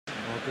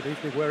Good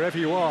evening wherever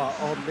you are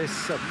on this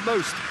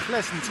most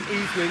pleasant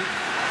evening.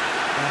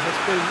 There has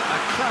been a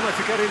clamour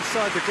to get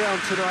inside the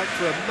ground tonight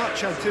for a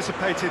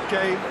much-anticipated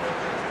game.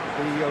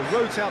 The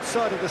roads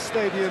outside of the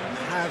stadium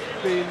have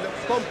been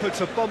bumper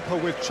to bumper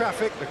with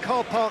traffic. The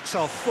car parks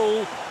are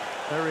full.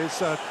 There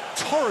is a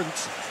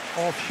torrent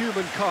of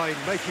humankind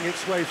making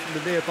its way from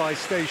the nearby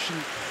station,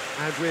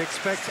 and we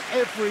expect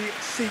every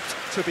seat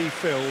to be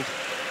filled.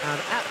 An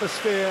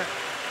atmosphere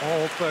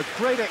of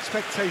great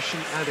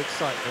expectation and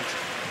excitement.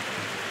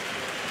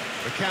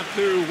 The Camp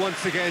Nou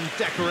once again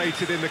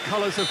decorated in the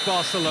colours of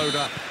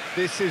Barcelona.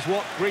 This is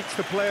what greets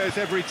the players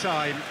every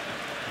time.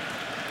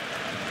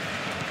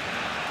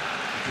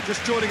 If you're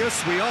just joining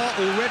us, we are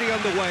already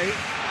underway.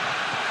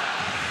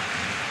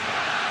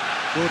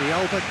 Jordi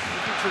Alba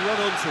looking to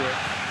run onto it.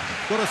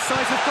 Got a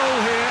sight of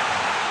goal here.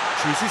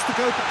 Chooses to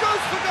goes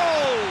for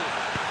goal!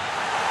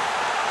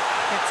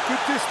 Gets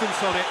good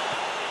distance on it.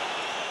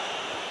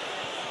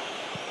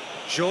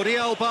 Jordi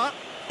Alba.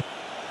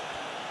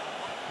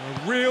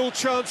 A real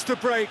chance to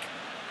break.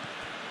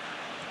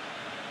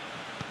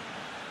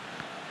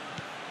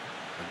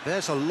 And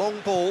there's a long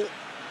ball.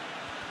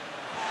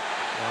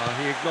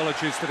 He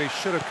acknowledges that he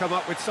should have come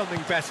up with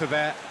something better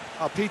there.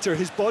 Peter,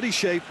 his body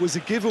shape was a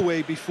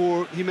giveaway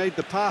before he made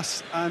the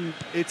pass, and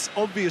its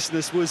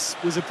obviousness was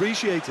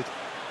appreciated.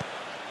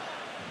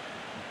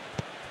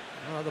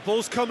 The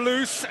ball's come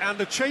loose and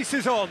the chase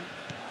is on.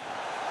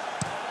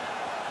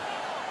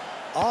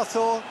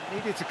 Arthur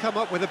needed to come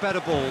up with a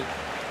better ball.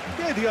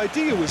 Yeah, the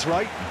idea was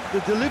right, the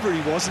delivery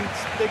wasn't.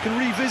 They can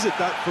revisit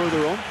that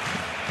further on.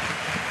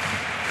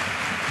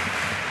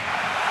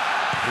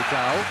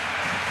 Vidal.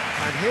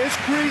 And here's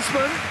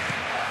Griezmann.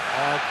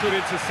 Oh, good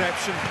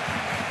interception.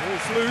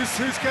 Ball's loose,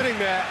 who's getting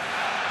there?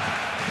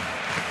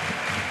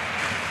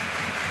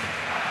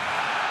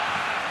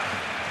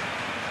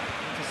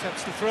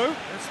 Intercepts the throw,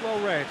 that's well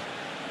read.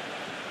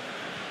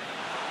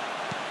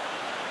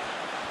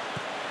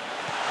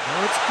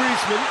 Now it's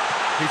Griezmann.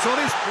 He's had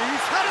a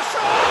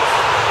shot!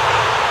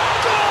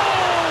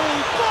 Goal!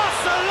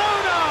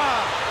 Barcelona!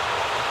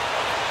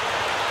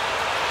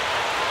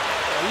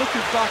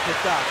 Looking back at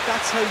that,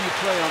 that's how you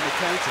play on the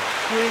counter.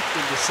 Quick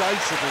and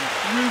decisive and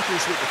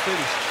ruthless with the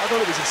finish. I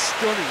thought it was a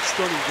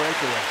stunning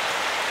breakaway.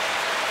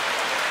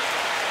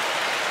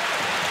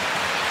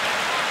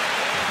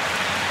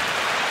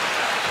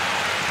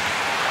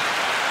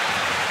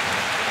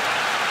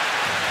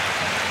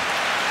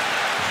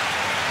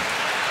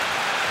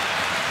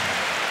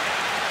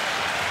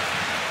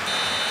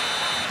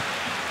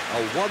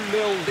 A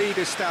 1-0 lead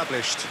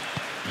established.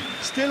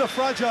 Still a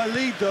fragile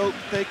lead, though.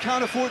 They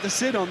can't afford to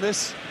sit on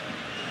this.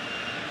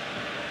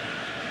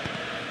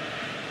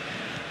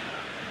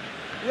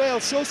 Real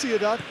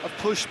Sociedad have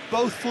pushed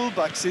both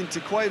fullbacks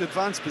into quite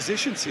advanced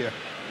positions here.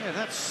 Yeah,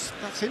 that's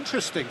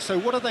interesting. So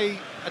what are they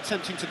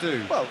attempting to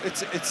do? Well,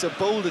 it's a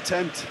bold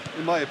attempt,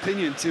 in my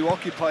opinion, to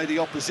occupy the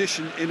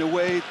opposition in a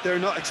way they're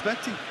not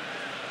expecting.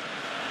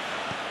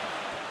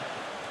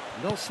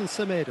 Nelson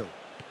Semedo.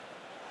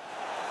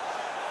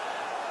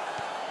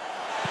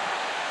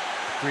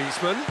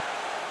 Griezmann.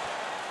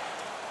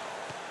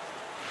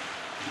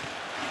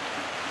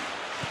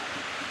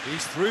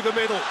 He's through the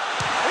middle.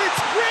 It's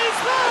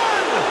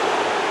Griezmann!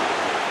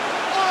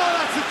 Oh,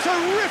 that's a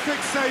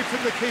terrific save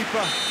from the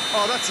keeper.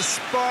 Oh, that's a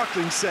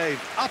sparkling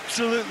save.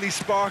 Absolutely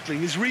sparkling.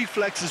 His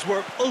reflexes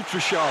were ultra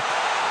sharp.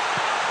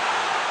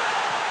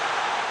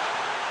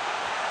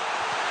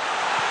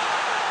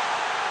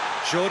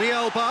 Jordi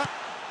Alba.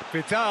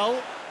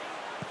 Vidal.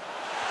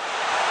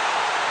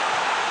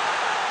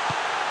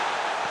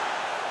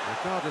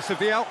 Regardless of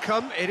the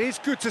outcome, it is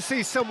good to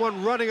see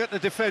someone running at the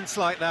defence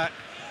like that.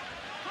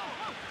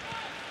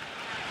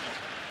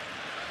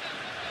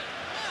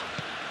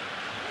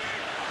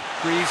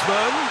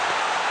 Griezmann.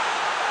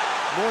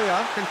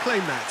 Moya can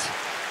claim that.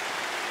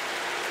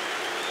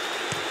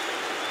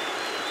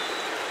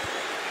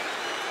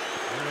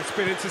 And it's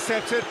been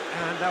intercepted,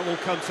 and that will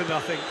come to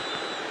nothing.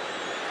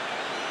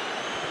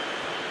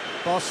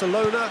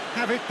 Barcelona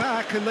have it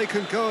back, and they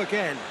can go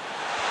again.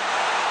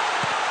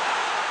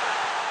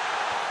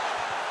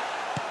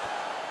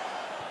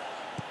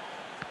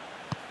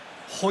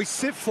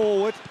 Hoists it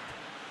forward.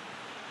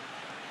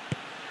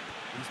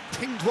 He's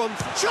pinged one.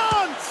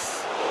 Chance!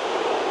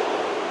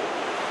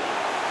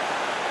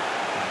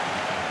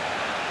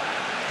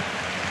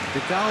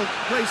 Vidal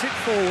plays it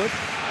forward.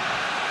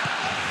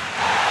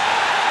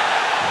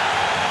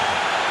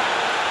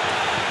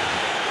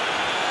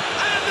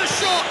 And the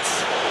shot!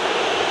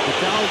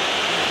 Vidal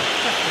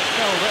left the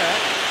spell there.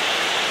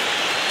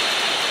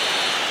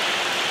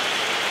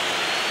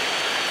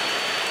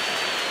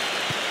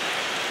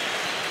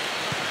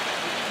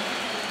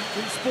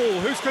 Loose ball,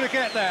 who's going to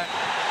get there?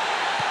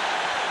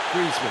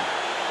 Griezmann.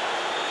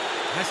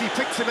 Has he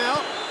picked him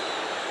out?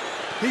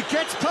 He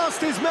gets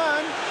past his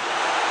man.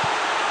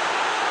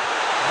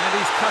 And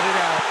he's cut it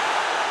out.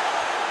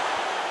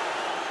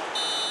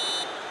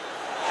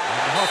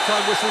 And the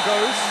half-time whistle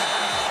goes.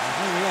 And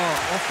here we are,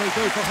 off they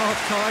go for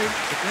half-time.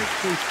 The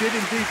breakthrough did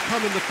indeed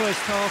come in the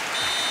first half.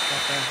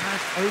 But there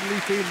has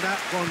only been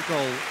that one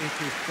goal. It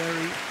is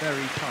very,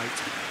 very tight.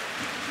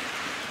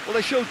 Well,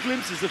 they showed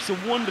glimpses of some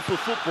wonderful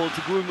football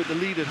to go in with the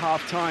lead at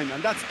half-time,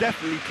 and that's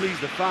definitely pleased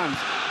the fans.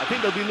 I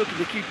think they'll be looking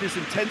to keep this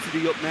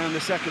intensity up now in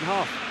the second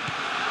half.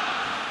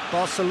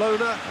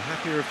 Barcelona, the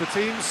happier of the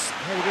teams,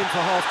 heading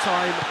into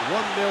half-time,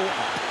 1-0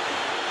 up.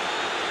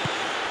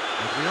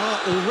 And we are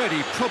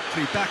already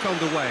promptly back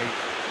underway.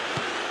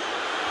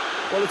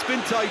 Well, it's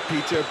been tight,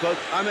 Peter, but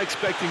I'm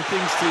expecting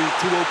things to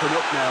open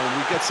up now and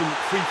we get some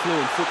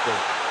free-flowing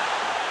football.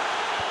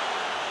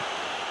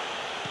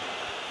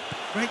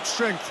 Great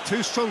strength,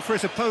 too strong for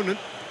his opponent.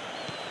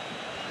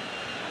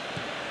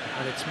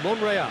 And it's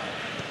Monreal.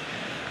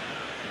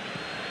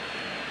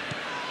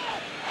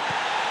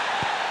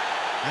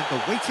 And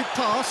the weighted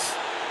pass.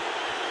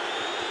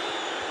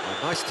 Oh,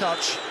 nice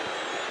touch.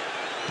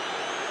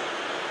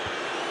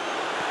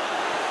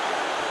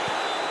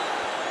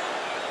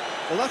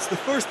 Well, that's the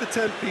first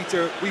attempt,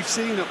 Peter, we've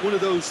seen at one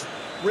of those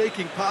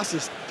raking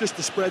passes just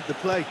to spread the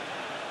play.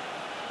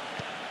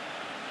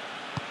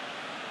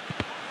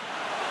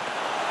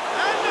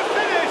 And the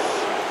finish!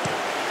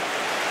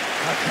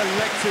 A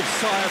collective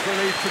sigh of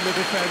relief from the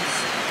defence.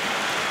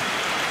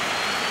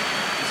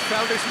 He's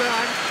found his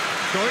man,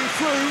 going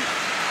through.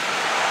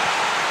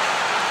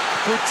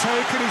 Good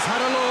take, and he's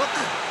had a look.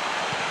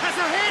 Has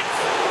a hit!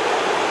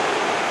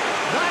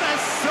 That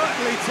has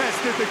certainly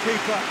tested the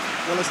keeper.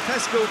 Well, as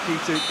tests go,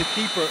 Peter, the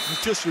keeper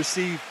has just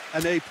received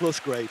an A+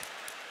 grade.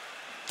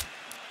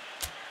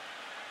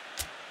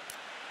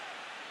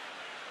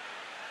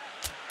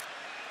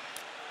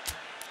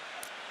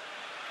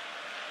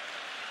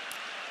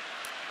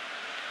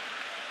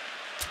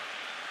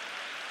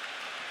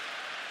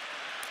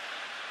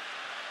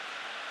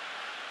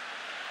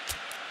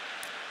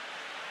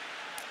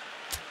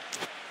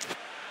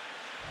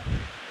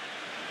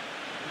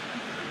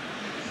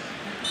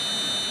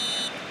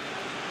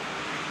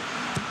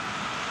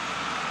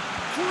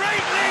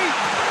 Great leap!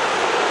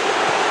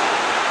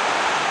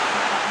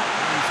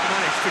 He's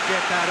managed to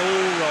get that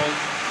all wrong.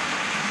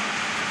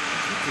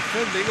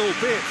 Defending,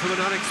 albeit from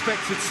an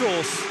unexpected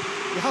source.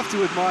 You have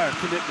to admire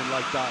commitment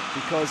like that,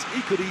 because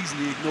he could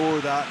easily ignore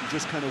that and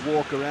just kind of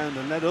walk around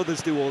and let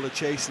others do all the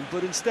chasing,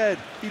 but instead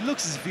he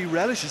looks as if he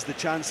relishes the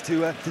chance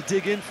to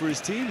dig in for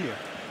his team here.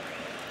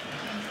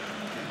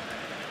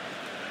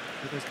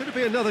 But there's going to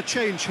be another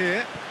change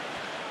here.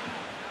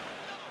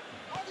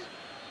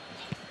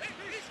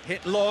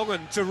 Hit long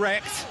and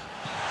direct.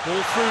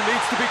 Ball through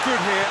needs to be good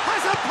here.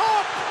 Has a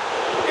pop!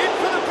 In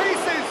for the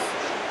pieces!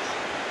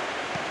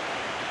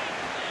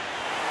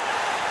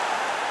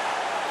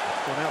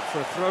 Gone out for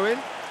a throw-in.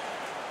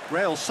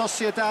 Real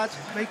Sociedad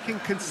making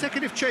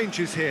consecutive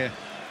changes here.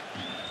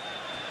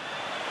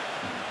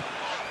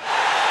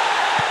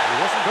 He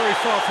wasn't very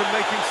far from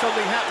making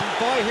something happen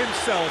by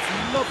himself.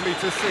 Lovely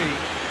to see.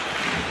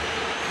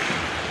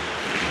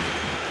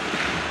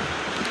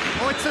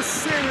 Oh, it's a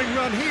searing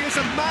run. He is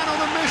a man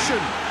on a mission.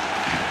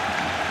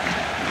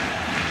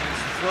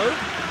 Throw.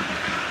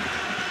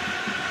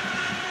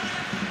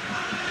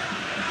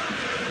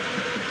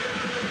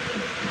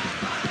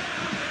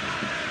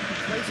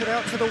 Plays it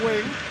out to the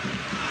wing.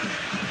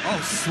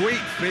 Oh,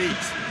 sweet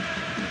feet.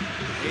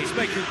 He's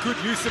making good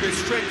use of his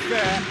strength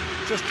there.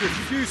 Just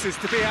refuses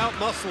to be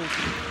out-muscled.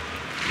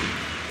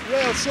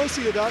 Real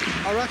Sociedad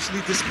are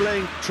actually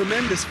displaying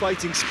tremendous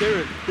fighting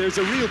spirit. There's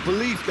a real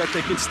belief that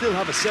they can still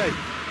have a say.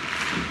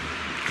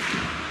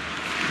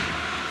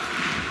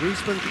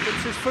 Griezmann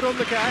puts his foot on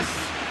the gas.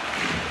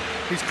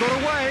 He's got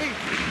away.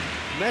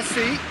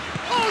 Messi.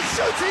 Oh,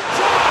 shooting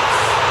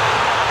chance!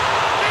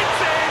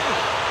 It's in!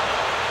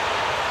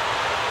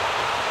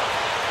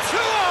 2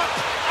 up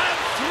and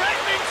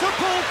threatening to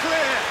pull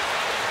clear.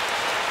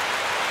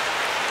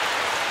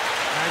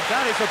 And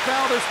that is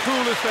about as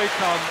cool as they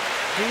come.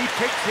 He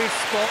picked his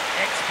spot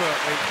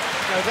expertly.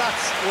 Now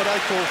that's what I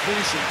call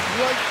finishing,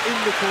 right in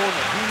the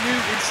corner. He knew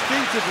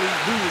instinctively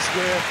who was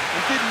where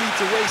and didn't need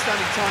to waste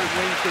any time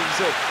weighing things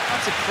up.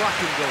 That's a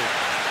cracking goal.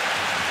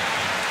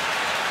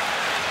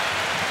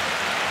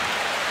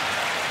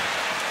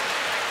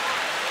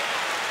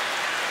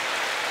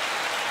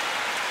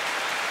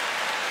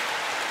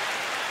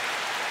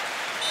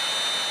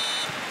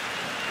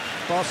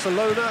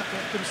 Barcelona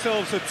get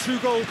themselves a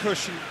 2-goal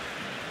cushion.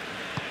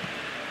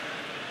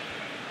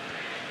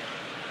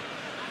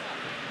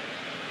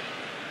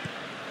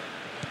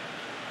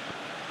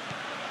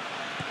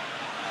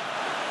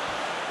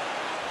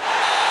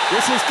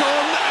 Whistle's gone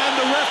and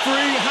the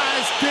referee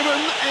has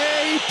given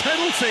a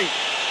penalty.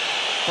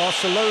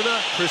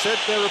 Barcelona present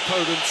their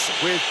opponents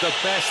with the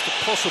best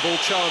possible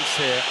chance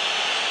here.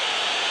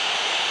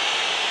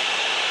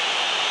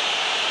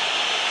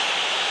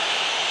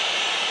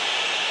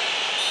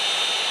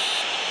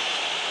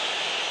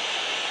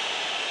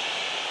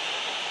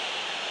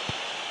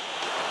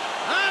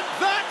 And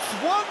that's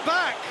one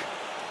back.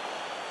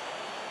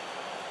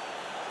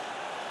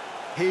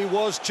 He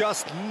was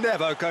just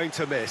never going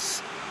to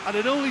miss. And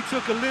it only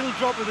took a little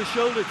drop of the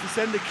shoulder to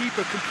send the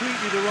keeper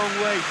completely the wrong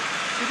way.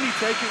 Didn't he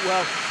take it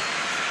well?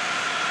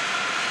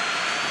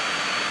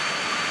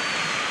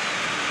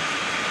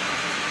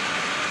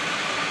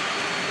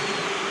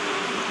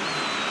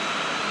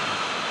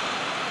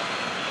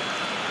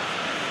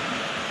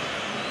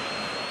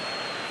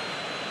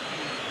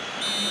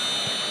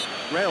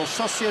 Real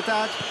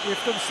Sociedad give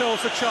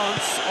themselves a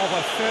chance of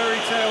a fairy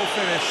tale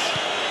finish.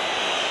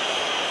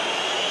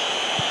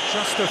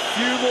 Just a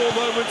few more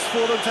moments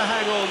for them to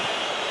hang on.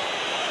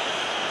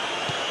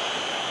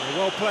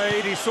 Well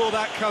played, he saw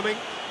that coming.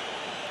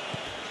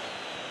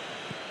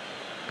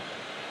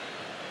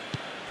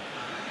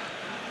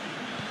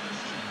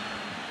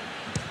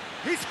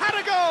 He's had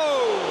a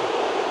go!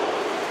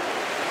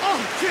 Oh,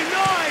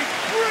 denied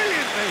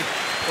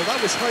brilliantly! Well,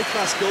 that was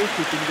high-class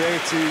goalkeeping there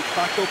to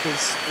back up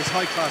his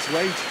high-class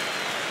weight.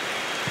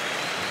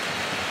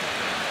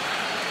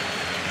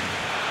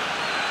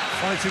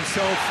 Finds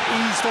himself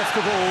eased off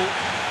the ball.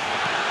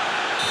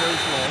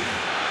 Goes long.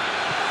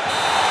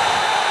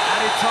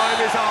 And his time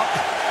is up,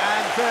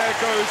 and there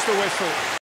goes the whistle.